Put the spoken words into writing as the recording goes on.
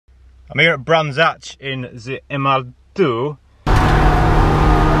I'm here at Brands Hatch in the MR2.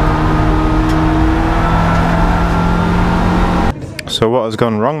 So what has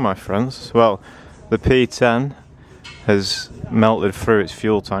gone wrong, my friends? Well, the P10 has melted through its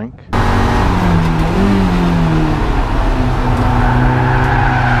fuel tank.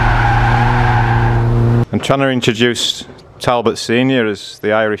 I'm trying to introduce Talbot Senior as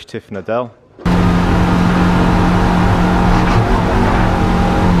the Irish Tiff Nadell.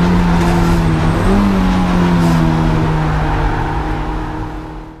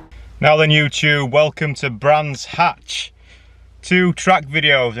 Now then YouTube, welcome to Brands Hatch. 2 track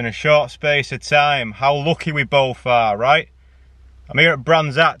videos in a short space of time. How lucky we both are, right? I'm here at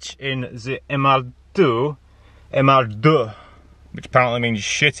Brands Hatch in the MR2, which apparently means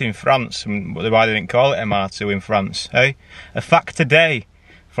shit in France. And why they didn't call it MR2 in France, eh? A fact today.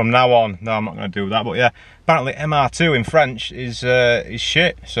 From now on, no, I'm not going to do that, but yeah, apparently MR2 in French is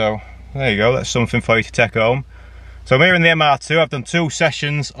shit. So there you go. That's something for you to take home. So I'm here in the MR2, I've done 2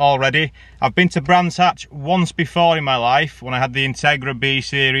 sessions already. I've been to Brands Hatch once before in my life, when I had the Integra B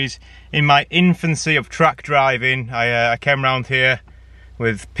series. In my infancy of track driving, I came round here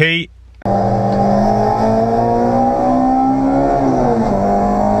with Pete.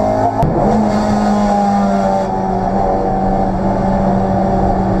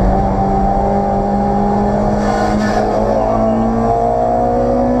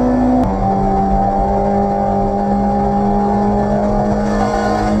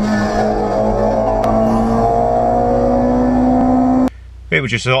 It was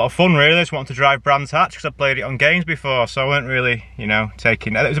just a lot of fun really. I just wanted to drive Brands Hatch because I played it on games before, so I weren't really, you know,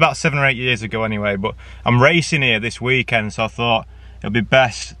 taking it. It was about 7 or 8 years ago anyway, but I'm racing here this weekend, so I thought it'll be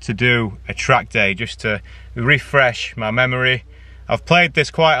best to do a track day just to refresh my memory. I've played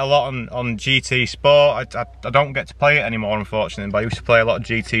this quite a lot on GT Sport. I don't get to play it anymore, unfortunately, but I used to play a lot of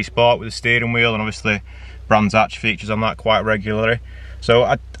GT Sport with the steering wheel, and obviously Brands Hatch features on that quite regularly. So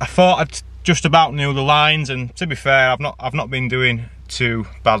I thought I'd just about knew the lines, and to be fair, I've not been doing too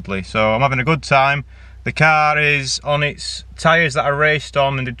badly, so I'm having a good time. The car is on its tyres that I raced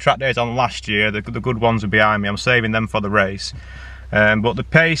on and did track days on last year. The good ones are behind me. I'm saving them for the race, but the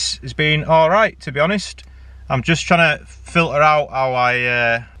pace has been all right, to be honest. I'm just trying to filter out how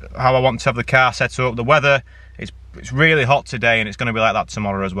I want to have the car set up. The weather, it's really hot today, and it's going to be like that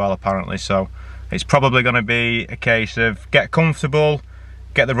tomorrow as well apparently, so it's probably going to be a case of get comfortable,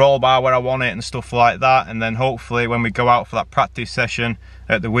 get the roll bar where I want it and stuff like that, and then hopefully when we go out for that practice session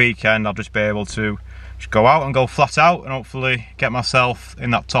at the weekend, I'll just be able to just go out and go flat out and hopefully get myself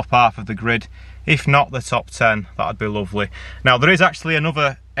in that top half of the grid, if not the top 10. That'd be lovely. Now there is actually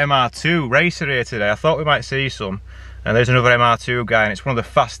another MR2 racer here today. I thought we might see some, and there's another MR2 guy, and it's one of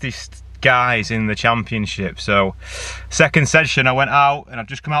the fastest guys in the championship. So second session I went out and I'd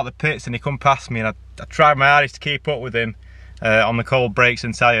just come out the pits and he come past me, and I tried my hardest to keep up with him on the cold brakes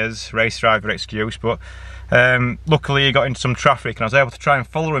and tyres, race driver excuse, but luckily he got into some traffic and I was able to try and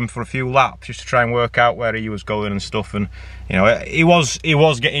follow him for a few laps just to try and work out where he was going and stuff. And you know, he was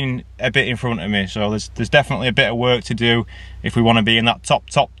getting a bit in front of me, so there's definitely a bit of work to do if we want to be in that top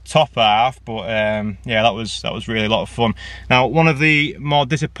half. But yeah, that was really a lot of fun. Now, one of the more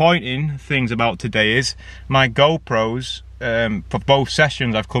disappointing things about today is my GoPros, for both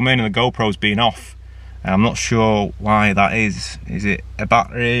sessions I've come in and the GoPro's been off. I'm not sure why that is. Is it a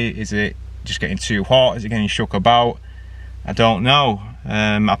battery? Is it just getting too hot? Is it getting shook about? I don't know.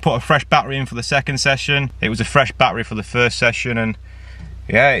 I put a fresh battery in for the second session. It was a fresh battery for the first session, and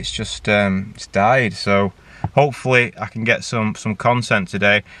yeah, it's just it's died. So hopefully I can get some content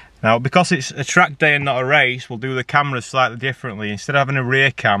today. Now, because it's a track day and not a race, we'll do the cameras slightly differently. Instead of having a rear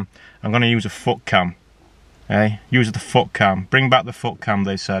cam, I'm going to use a foot cam. Use the foot cam. Bring back the foot cam,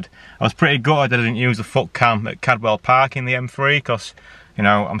 they said. I was pretty gutted I didn't use the foot cam at Cadwell Park in the M3, because, you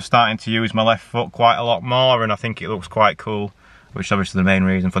know, I'm starting to use my left foot quite a lot more, and I think it looks quite cool, which is obviously the main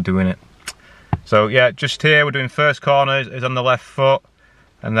reason for doing it. So yeah, just here we're doing first corner is on the left foot,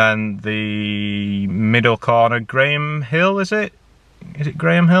 and then the middle corner, Graham Hill, is it? Is it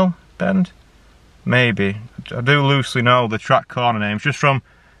Graham Hill bend? Maybe. I do loosely know the track corner names just from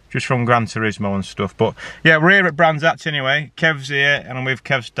Gran Turismo and stuff. But yeah, we're here at Brands Hatch anyway. Kev's here, and I'm with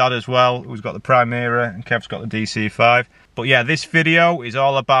Kev's dad as well, who's got the Primera, and Kev's got the DC5. But yeah, this video is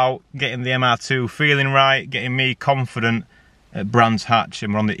all about getting the MR2 feeling right, getting me confident at Brands Hatch,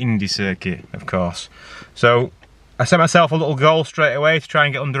 and we're on the Indy circuit, of course. So I set myself a little goal straight away to try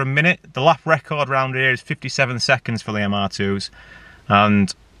and get under a minute. The lap record around here is 57 seconds for the MR2s,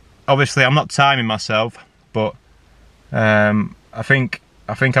 and obviously I'm not timing myself, but I think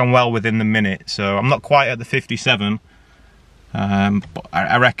I'm well within the minute, so I'm not quite at the 57, But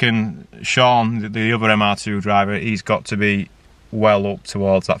I reckon Sean, the other MR2 driver, he's got to be well up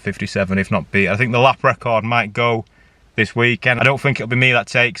towards that 57, if not beat. I think the lap record might go this weekend. I don't think it'll be me that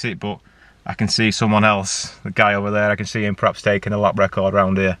takes it, but I can see someone else, the guy over there, I can see him perhaps taking a lap record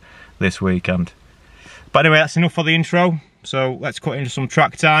around here this weekend. But anyway, that's enough for the intro, so let's cut into some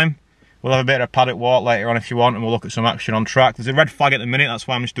track time. We'll have a bit of a paddock walk later on if you want, and we'll look at some action on track. There's a red flag at the minute, that's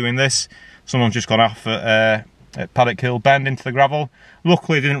why I'm just doing this. Someone's just gone off at Paddock Hill Bend into the gravel.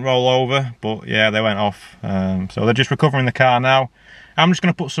 Luckily it didn't roll over, but yeah, they went off. So they're just recovering the car now. I'm just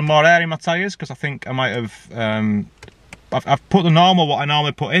going to put some more air in my tyres, because I think I might have... I've put the normal, what I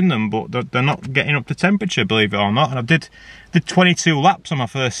normally put in them, but they're not getting up to temperature, believe it or not. And I did 22 laps on my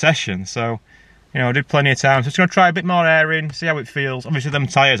first session, so, you know, I did plenty of time. So just going to try a bit more air in, see how it feels. Obviously them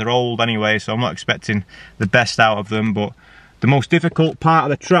tyres are old anyway, so I'm not expecting the best out of them, but the most difficult part of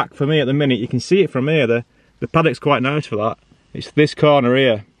the track for me at the minute, you can see it from here, the paddock's quite nice for that. It's this corner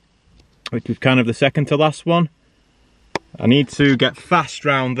here, which is kind of the second to last one. I need to get fast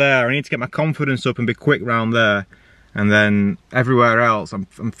round there, I need to get my confidence up and be quick round there. And then everywhere else, I'm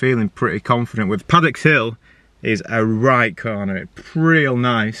feeling pretty confident with. Paddock Hill is a right corner, it's real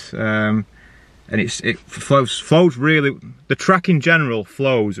nice, and it flows really. The track in general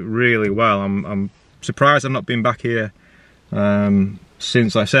flows really well. I'm surprised I've not been back here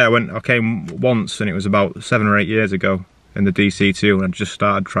since. Like I say, I came once, and it was about 7 or 8 years ago in the DC2, and I just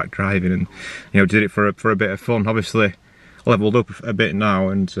started track driving, and you know, did it for a bit of fun. Obviously, leveled up a bit now,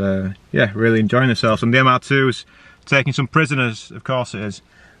 and yeah, really enjoying myself. And the MR2's taking some prisoners, of course it is.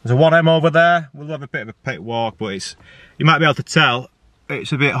 There's a 1M over there. We'll have a bit of a pit walk, but you might be able to tell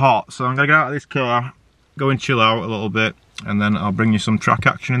it's a bit hot, so I'm going to get out of this car, go and chill out a little bit, and then I'll bring you some track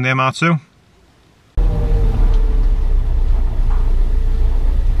action in the MR2.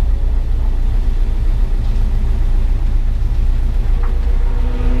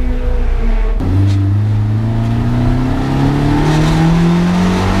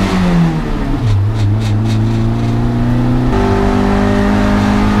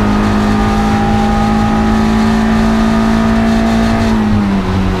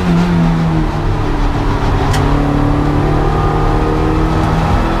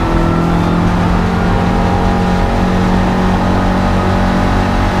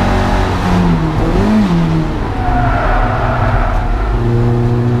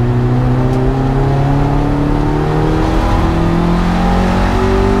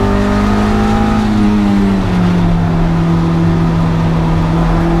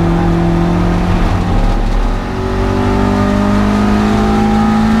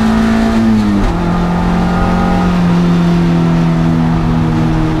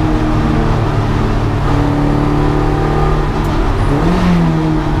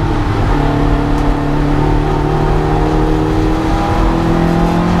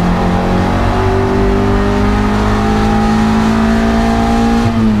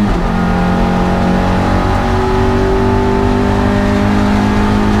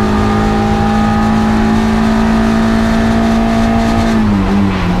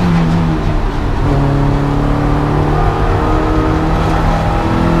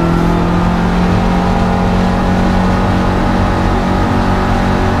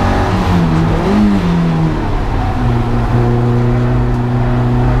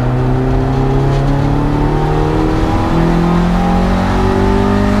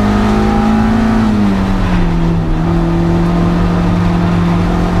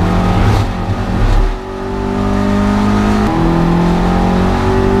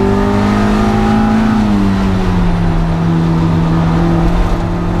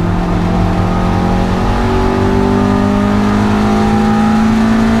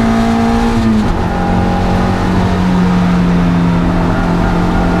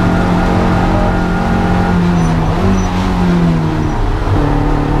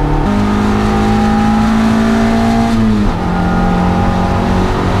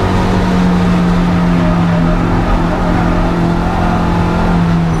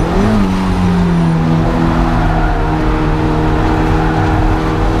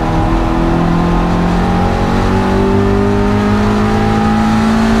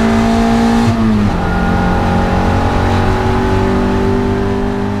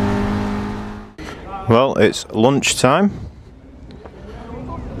 Well, it's lunchtime.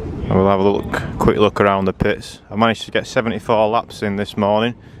 I will have a quick look around the pits. I managed to get 74 laps in this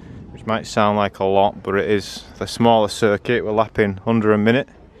morning, which might sound like a lot, but it is the smaller circuit. We're lapping under a minute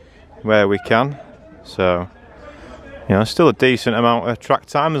where we can, so you know, still a decent amount of track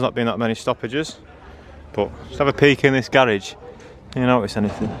time. There's not been that many stoppages, but let's have a peek in this garage. Do you notice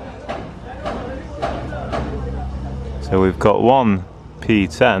anything? It's So we've got one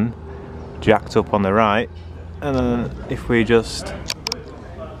P10 jacked up on the right, and then if we just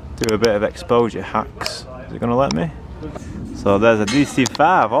do a bit of exposure hacks, is it going to let me? So there's a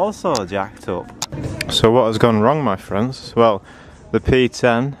DC5 also jacked up. So what has gone wrong, my friends? Well, the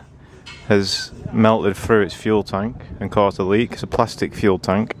P10 has melted through its fuel tank and caused a leak. It's a plastic fuel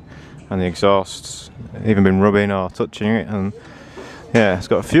tank, and the exhaust's even been rubbing or touching it, and yeah, it's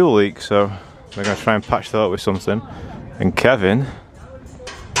got a fuel leak, so we're going to try and patch that up with something. And Kevin,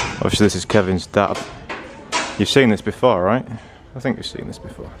 obviously this is Kevin's dad. You've seen this before, right? I think you've seen this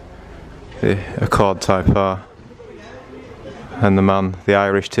before. The Accord Type R. And the man, the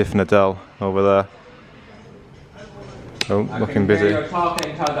Irish Tiff Nadell over there. Oh, looking busy.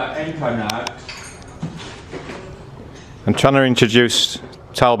 I'm trying to introduce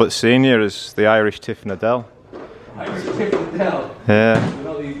Talbot Senior as the Irish Tiff Nadell. Irish Tiff Nadell? Yeah.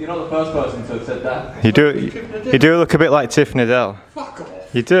 You're not the first person to have said that. You do look a bit like Tiff Nadell. Fuck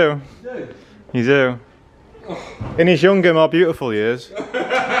off. You do. You do. In his younger, more beautiful years.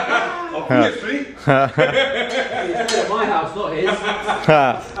 Obviously. At my house, not his.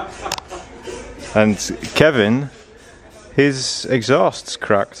 And Kevin, his exhaust's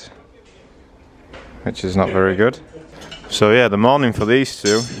cracked, which is not very good. So yeah, the morning for these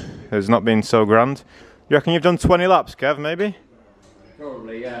two has not been so grand. You reckon you've done 20 laps, Kev, maybe?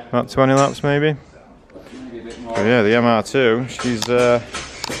 Probably, yeah. About 20 laps, maybe? Maybe a bit more. But yeah, the MR2,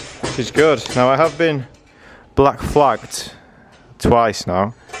 she's good. Now I have been black flagged twice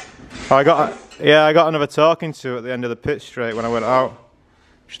now. I got another talking to at the end of the pit straight when I went out,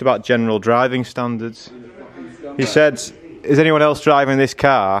 just about general driving standards. He said, "Is anyone else driving this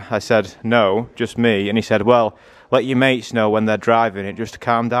car?" I said, "No, just me." And he said, "Well, let your mates know when they're driving it, just to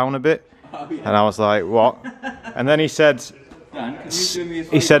calm down a bit." Oh, yeah. And I was like, "What?" And then he said, Dan, can you do me a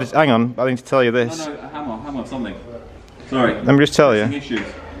he said, "Hang on, I need to tell you this." No, hammer, something. Sorry. Let me just tell you. Issues.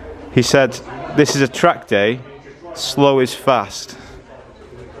 He said, "This is a track day, slow is fast."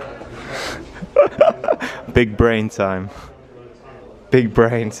 Big brain time. Big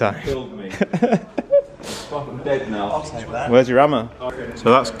brain time. Killed me. I'm dead now. Where's your hammer?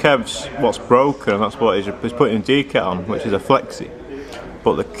 So that's Kev's what's broken, and that's what he's putting a decat on, which is a flexi.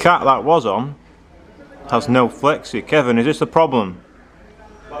 But the cat that was on has no flexi. Kevin, is this a problem?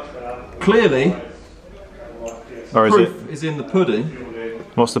 Clearly, Or is proof it? is in the pudding.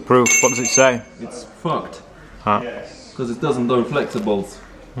 What's the proof? What does it say? It's fucked. Huh? Because it doesn't do flexibles.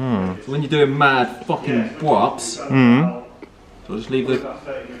 So when you're doing mad fucking whops, so just leave the...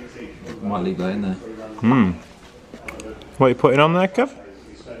 Might leave that in there. What are you putting on there, Kev?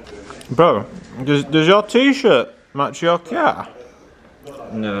 Bro, does your t-shirt match your car?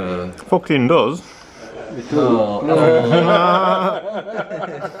 No. Fucking does. Oh.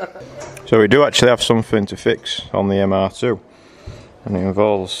 So we do actually have something to fix on the MR2, and it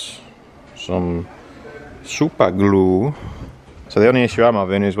involves some super glue. So the only issue I'm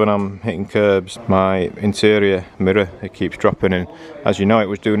having is when I'm hitting curbs, my interior mirror, it keeps dropping in. As you know, it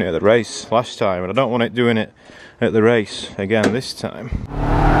was doing it at the race last time, and I don't want it doing it at the race again this time.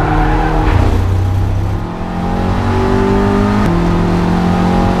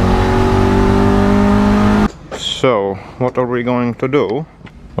 So, what are we going to do?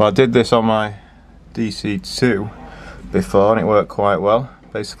 Well, I did this on my DC2 before, and it worked quite well.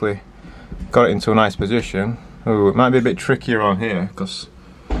 Basically, got it into a nice position. Ooh, it might be a bit trickier on here because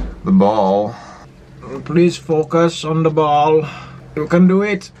the ball. Please focus on the ball. You can do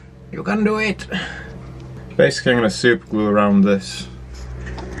it. You can do it. Basically, I'm going to super glue around this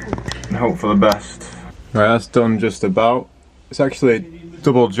and hope for the best. Right, that's done just about. It's actually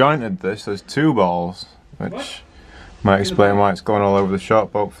double jointed this. There's two balls, which might explain why it's going all over the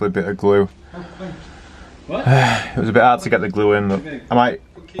shop. Hopefully, a bit of glue. It was a bit hard to get the glue in, but I might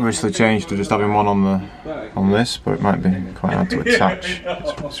obviously change to just having one on this, but it might be quite hard to attach.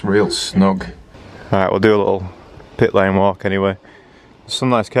 It's real snug. Alright, we'll do a little pit lane walk anyway. There's some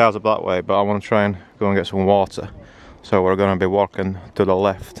nice cars up that way, but I want to try and go and get some water. So we're going to be walking to the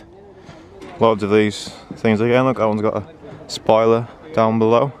left. Loads of these things again. Look, that one's got a spoiler down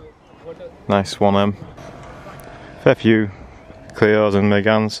below. Nice 1M. Fair few Clios and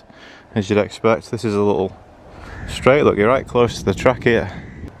Megans, as you'd expect. This is a little straight, look, you're right close to the track here.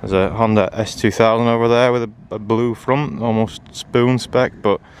 There's a Honda S2000 over there with a blue front, almost spoon spec,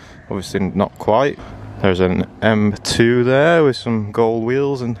 but obviously not quite. There's an M2 there with some gold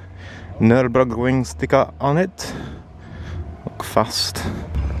wheels and Nürburgring sticker on it. Look fast.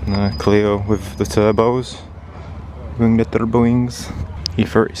 Clio with the turbos. Doing the turbo wings.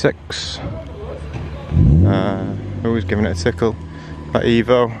 E36. Who's giving it a tickle? That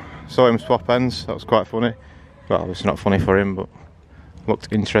Evo. Saw him swap ends, that was quite funny. well, obviously not funny for him, but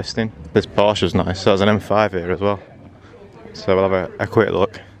looked interesting. This Porsche's nice, so there's an M5 here as well. So we'll have a quick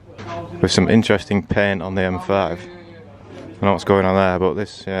look with some interesting paint on the M5. I don't know what's going on there, but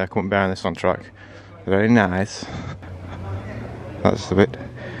this, yeah, I couldn't bear this on track. Very nice. That's a bit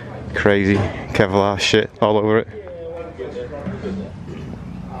crazy Kevlar shit all over it.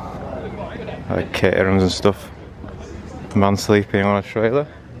 Like caterings and stuff. Man sleeping on a trailer.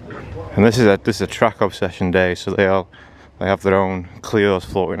 And this is a track obsession day, so they have their own Clios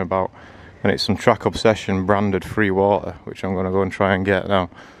floating about, and it's some Track Obsession branded free water, which I'm going to go and try and get now.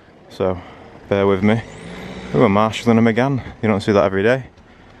 So bear with me. Ooh, a Marshall and a Megane. You don't see that every day.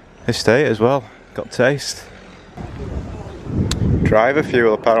 Estate as well. Got taste. Driver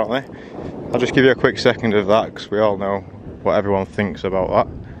fuel apparently. I'll just give you a quick second of that because we all know what everyone thinks about that.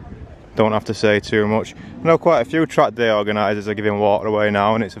 Don't have to say too much. I know quite a few track day organisers are giving water away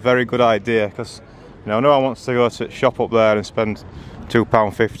now, and it's a very good idea because, you know, no one wants to go to shop up there and spend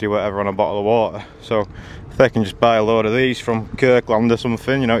 £2.50 whatever on a bottle of water. So if they can just buy a load of these from Kirkland or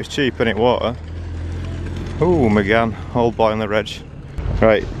something, you know, it's cheap, isn't it, water? Ooh, Megane, old boy on the reg.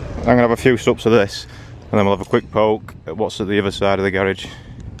 Right, I'm gonna have a few sups of this, and then we'll have a quick poke at what's at the other side of the garage.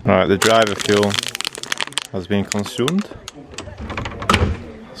 Alright, the driver fuel has been consumed,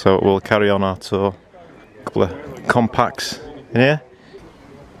 so we'll carry on our tour. A couple of compacts in here.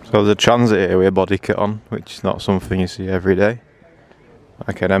 So there's a Transit here with a body kit on, which is not something you see every day.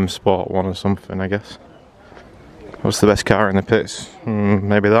 Like an M Sport one or something, I guess. What's the best car in the pits?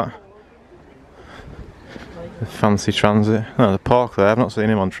 Maybe that. The fancy Transit. No, the Pork there, I've not seen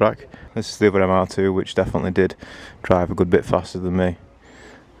him on track. This is the other MR2, which definitely did drive a good bit faster than me.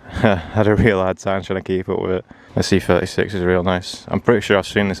 Had a real hard time trying to keep up with it. The C36 is real nice. I'm pretty sure I've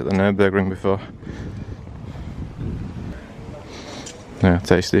seen this at the Nürburgring before. Yeah,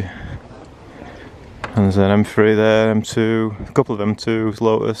 tasty. And there's an M3 there, M2, a couple of M2s,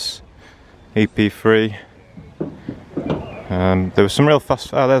 Lotus, EP3. There was some real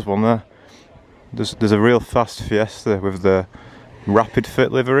fast, there's one there. There's a real fast Fiesta with the Rapid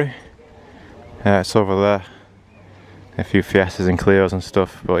Fit livery. Yeah, it's over there. A few Fiestas and Clios and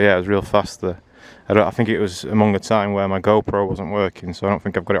stuff, but yeah, it was real fast there. I think it was among the time where my GoPro wasn't working, so I don't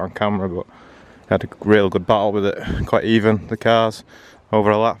think I've got it on camera, but I had a real good battle with it. Quite even, the cars, over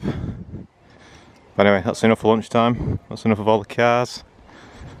a lap. But anyway, that's enough for lunchtime. That's enough of all the cars.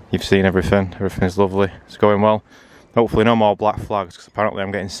 You've seen everything. Everything's lovely. It's going well. Hopefully no more black flags, because apparently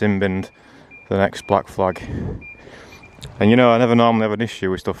I'm getting sin-binned the next black flag. And you know, I never normally have an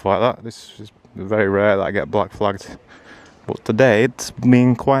issue with stuff like that. This is very rare that I get black flagged. But today it's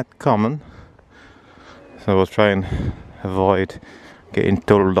been quite common. So we'll try and avoid getting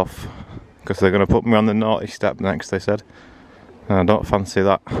totaled off, because they're going to put me on the naughty step next, they said. And I don't fancy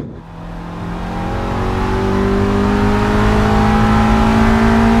that.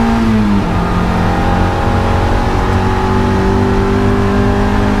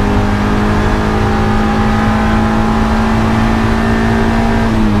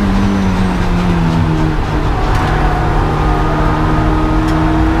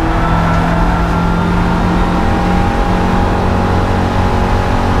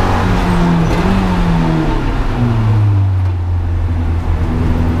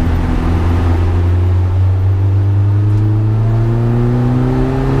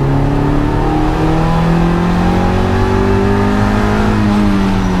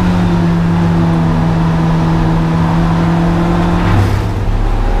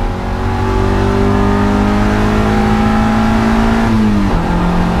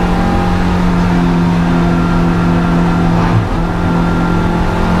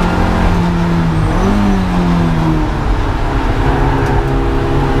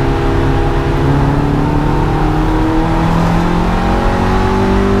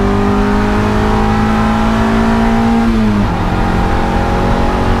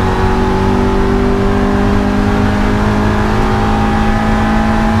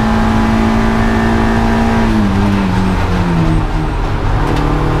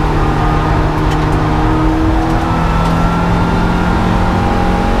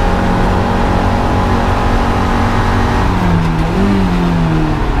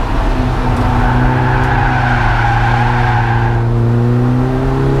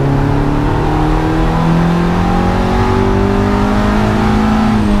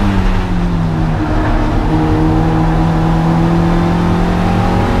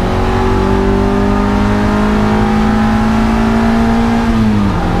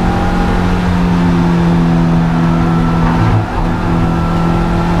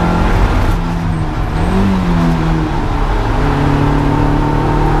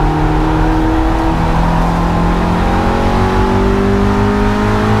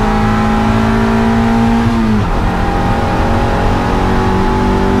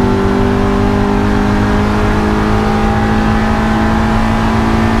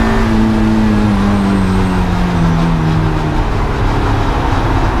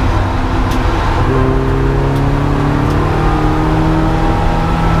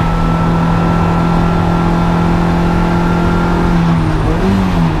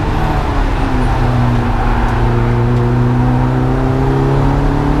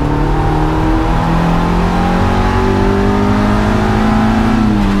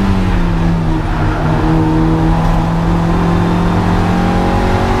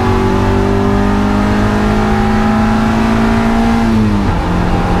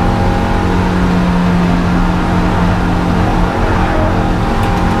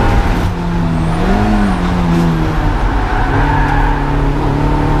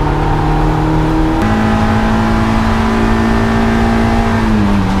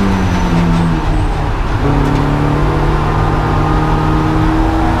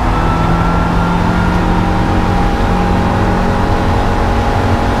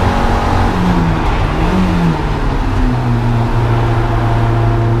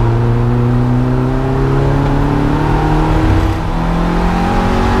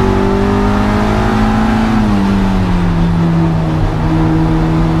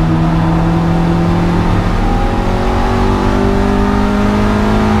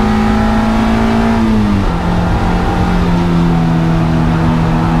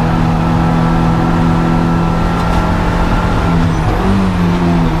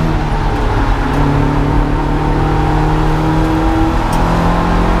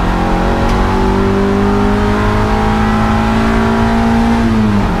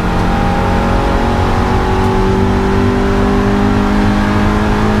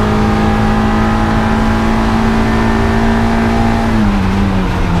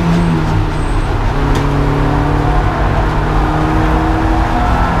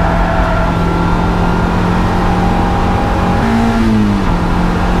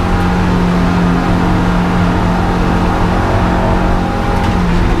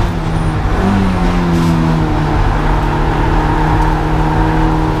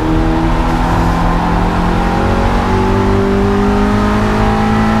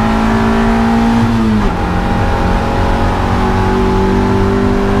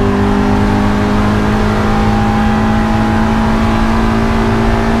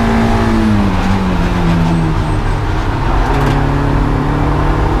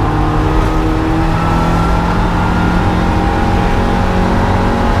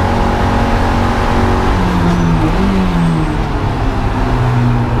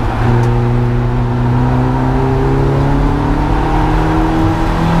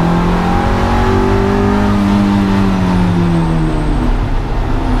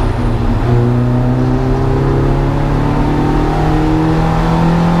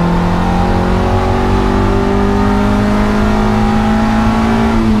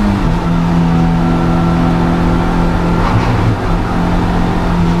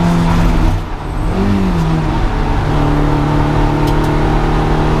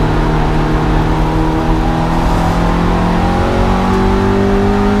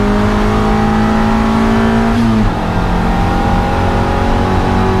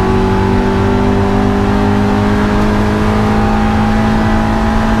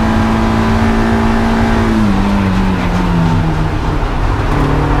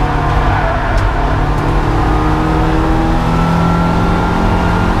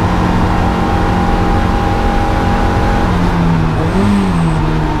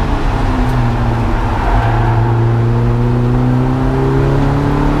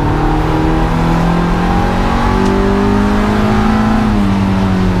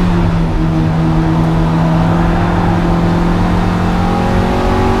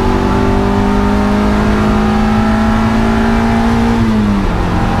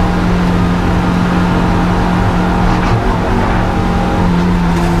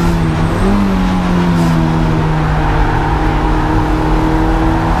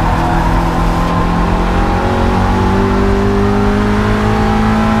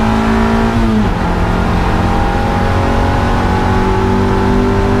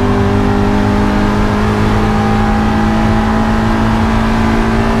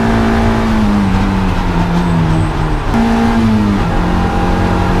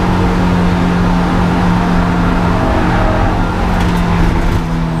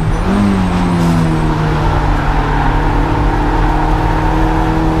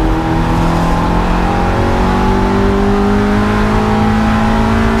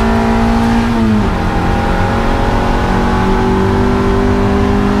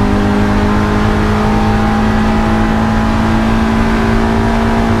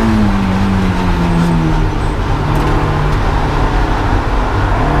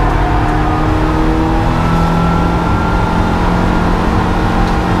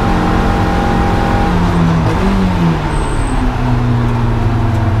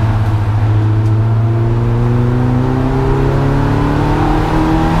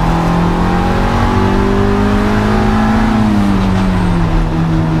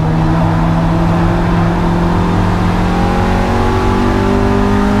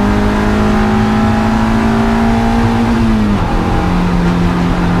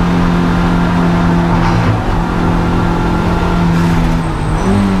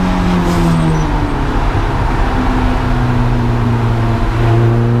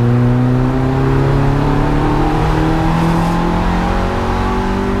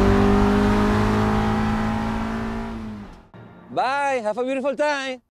 Bye.